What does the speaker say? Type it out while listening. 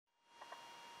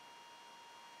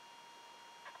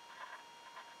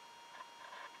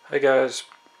Hi guys,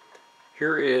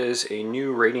 here is a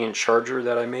new radiant charger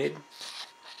that I made.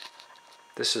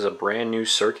 This is a brand new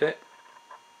circuit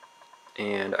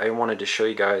and I wanted to show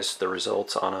you guys the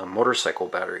results on a motorcycle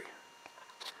battery.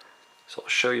 So I'll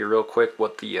show you real quick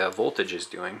what the voltage is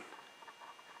doing.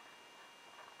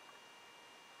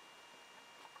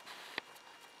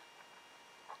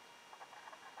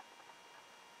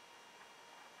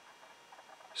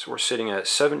 So we're sitting at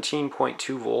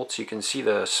 17.2 volts. You can see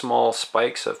the small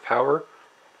spikes of power.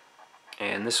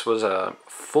 And this was a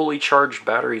fully charged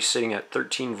battery sitting at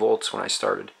 13 volts when I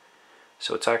started.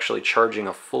 So it's actually charging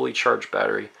a fully charged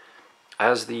battery.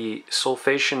 As the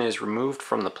sulfation is removed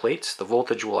from the plates, the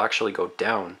voltage will actually go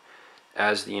down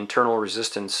as the internal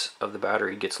resistance of the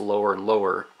battery gets lower and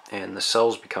lower and the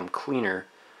cells become cleaner.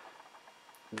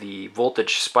 The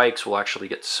voltage spikes will actually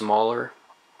get smaller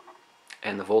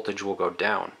and the voltage will go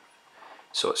down.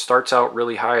 So it starts out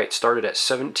really high. It started at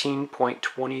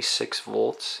 17.26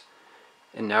 volts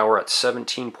and now we're at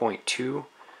 17.2.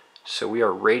 So we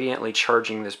are radiantly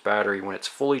charging this battery. When it's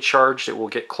fully charged, it will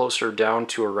get closer down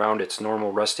to around its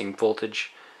normal resting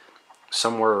voltage,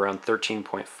 somewhere around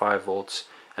 13.5 volts,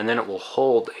 and then it will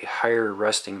hold a higher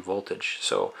resting voltage.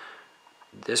 So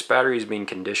this battery is being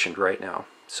conditioned right now.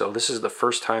 So this is the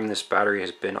first time this battery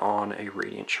has been on a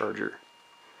radiant charger.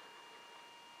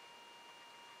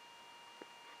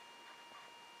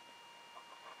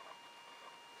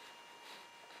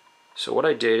 So what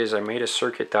I did is I made a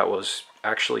circuit that was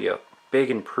actually a big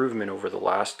improvement over the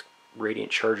last radiant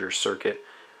charger circuit.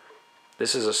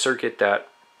 This is a circuit that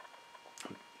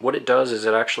what it does is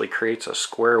it actually creates a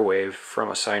square wave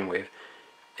from a sine wave.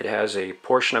 It has a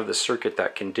portion of the circuit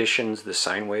that conditions the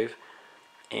sine wave,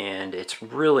 and it's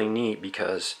really neat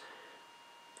because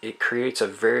it creates a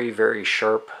very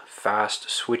sharp, fast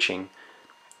switching,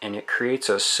 and it creates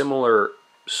a similar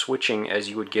switching as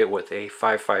you would get with a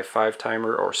 555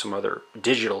 timer or some other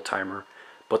digital timer,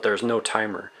 but there's no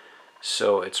timer.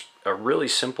 So it's a really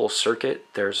simple circuit.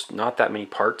 There's not that many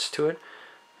parts to it.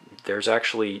 There's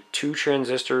actually 2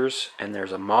 transistors, and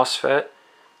there's a MOSFET,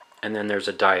 and then there's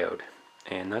a diode,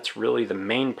 and that's really the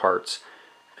main parts.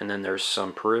 And then there's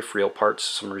some peripheral parts,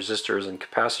 some resistors and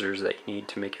capacitors that you need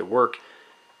to make it work.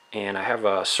 And I have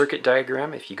a circuit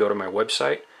diagram. If you go to my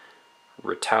website,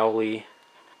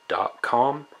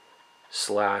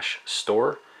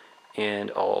 ritauli.com/store,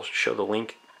 and I'll show the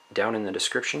link down in the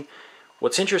description.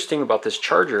 What's interesting about this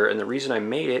charger, and the reason I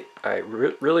made it, I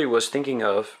really was thinking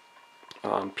of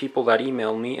people that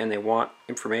email me and they want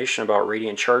information about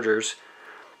radiant chargers.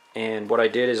 And what I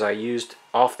did is I used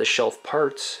off-the-shelf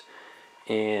parts.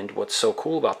 And what's so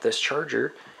cool about this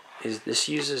charger is this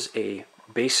uses a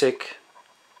basic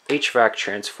HVAC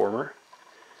transformer.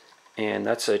 And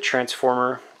that's a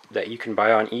transformer that you can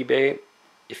buy on eBay.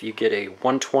 If you get a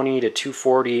 120 to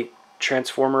 240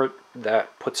 transformer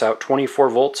that puts out 24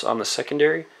 volts on the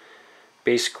secondary,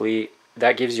 basically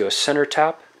that gives you a center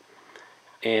tap,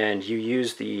 and you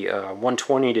use the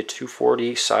 120 to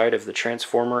 240 side of the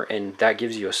transformer, and that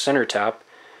gives you a center tap,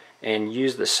 and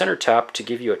use the center tap to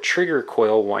give you a trigger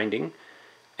coil winding,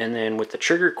 and then with the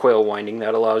trigger coil winding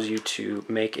that allows you to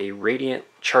make a radiant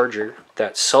charger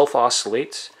that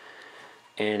self-oscillates.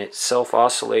 And it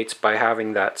self-oscillates by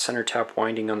having that center tap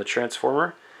winding on the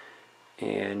transformer.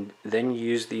 And then you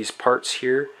use these parts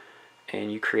here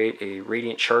and you create a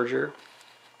radiant charger.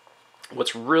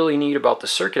 What's really neat about the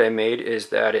circuit I made is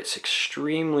that it's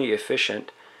extremely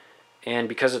efficient, and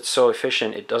because it's so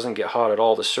efficient it doesn't get hot at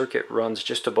all. The circuit runs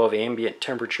just above ambient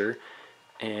temperature,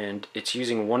 and it's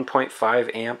using 1.5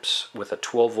 amps with a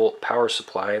 12 volt power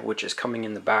supply, which is coming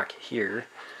in the back here.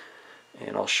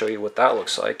 And I'll show you what that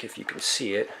looks like if you can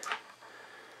see it.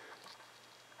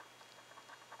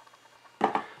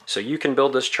 So you can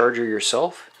build this charger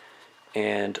yourself,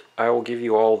 and I will give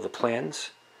you all the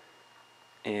plans.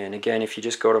 And again, if you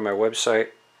just go to my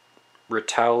website,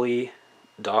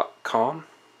 ritauli.com.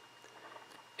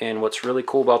 And what's really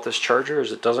cool about this charger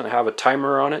is it doesn't have a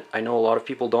timer on it. I know a lot of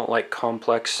people don't like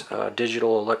complex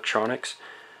digital electronics.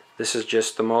 This is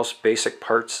just the most basic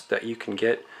parts that you can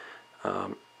get.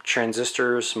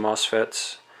 Transistors,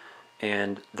 MOSFETs,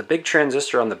 and the big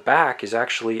transistor on the back is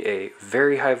actually a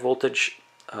very high voltage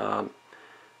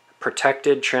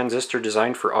protected transistor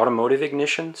designed for automotive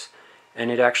ignitions, and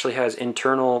it actually has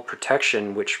internal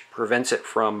protection which prevents it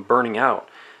from burning out.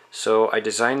 So I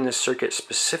designed this circuit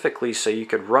specifically so you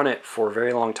could run it for a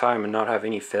very long time and not have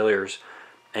any failures.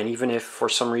 And even if for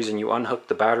some reason you unhook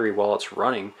the battery while it's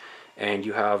running and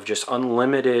you have just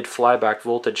unlimited flyback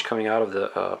voltage coming out of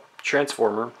the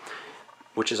transformer,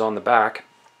 which is on the back,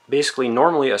 basically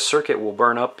normally a circuit will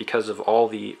burn up because of all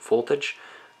the voltage,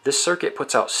 This circuit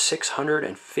puts out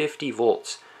 650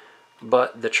 volts,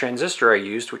 but the transistor I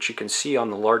used, which you can see on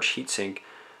the large heatsink,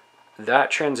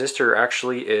 that transistor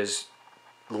actually is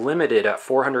limited at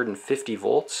 450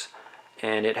 volts,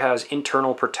 and it has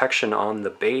internal protection on the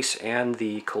base and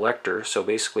the collector. So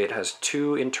basically it has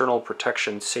two internal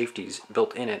protection safeties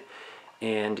built in it,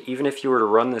 and even if you were to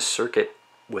run this circuit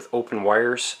with open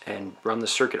wires and run the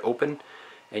circuit open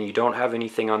and you don't have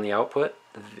anything on the output,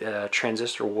 the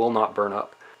transistor will not burn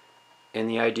up. And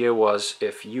the idea was,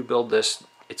 if you build this,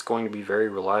 it's going to be very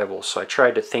reliable. So I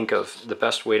tried to think of the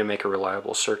best way to make a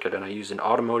reliable circuit, and I used an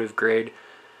automotive grade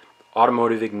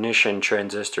automotive ignition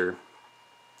transistor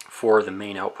for the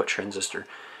main output transistor.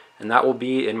 And that will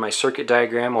be in my circuit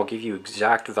diagram. I'll give you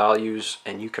exact values,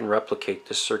 and you can replicate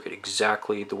this circuit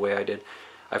exactly the way I did.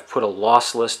 I've put a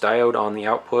lossless diode on the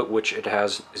output, which it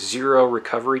has 0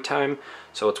 recovery time,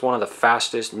 so it's one of the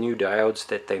fastest new diodes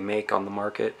that they make on the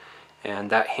market, and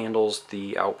that handles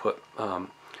the output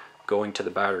going to the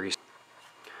batteries.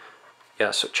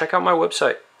 Yeah, so check out my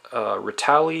website,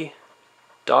 ritali.com,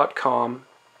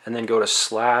 and then go to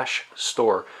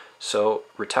 /store. So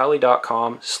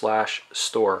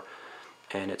ritali.com/store,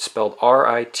 and it's spelled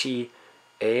RITALIE,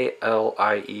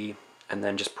 and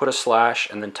then just put a slash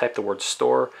and then type the word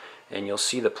store, and you'll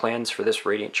see the plans for this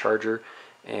Radiant charger.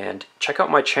 And check out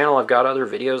my channel. I've got other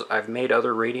videos. I've made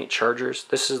other Radiant chargers.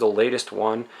 This is the latest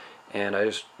one, and I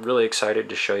was really excited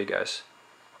to show you guys.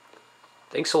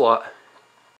 Thanks a lot.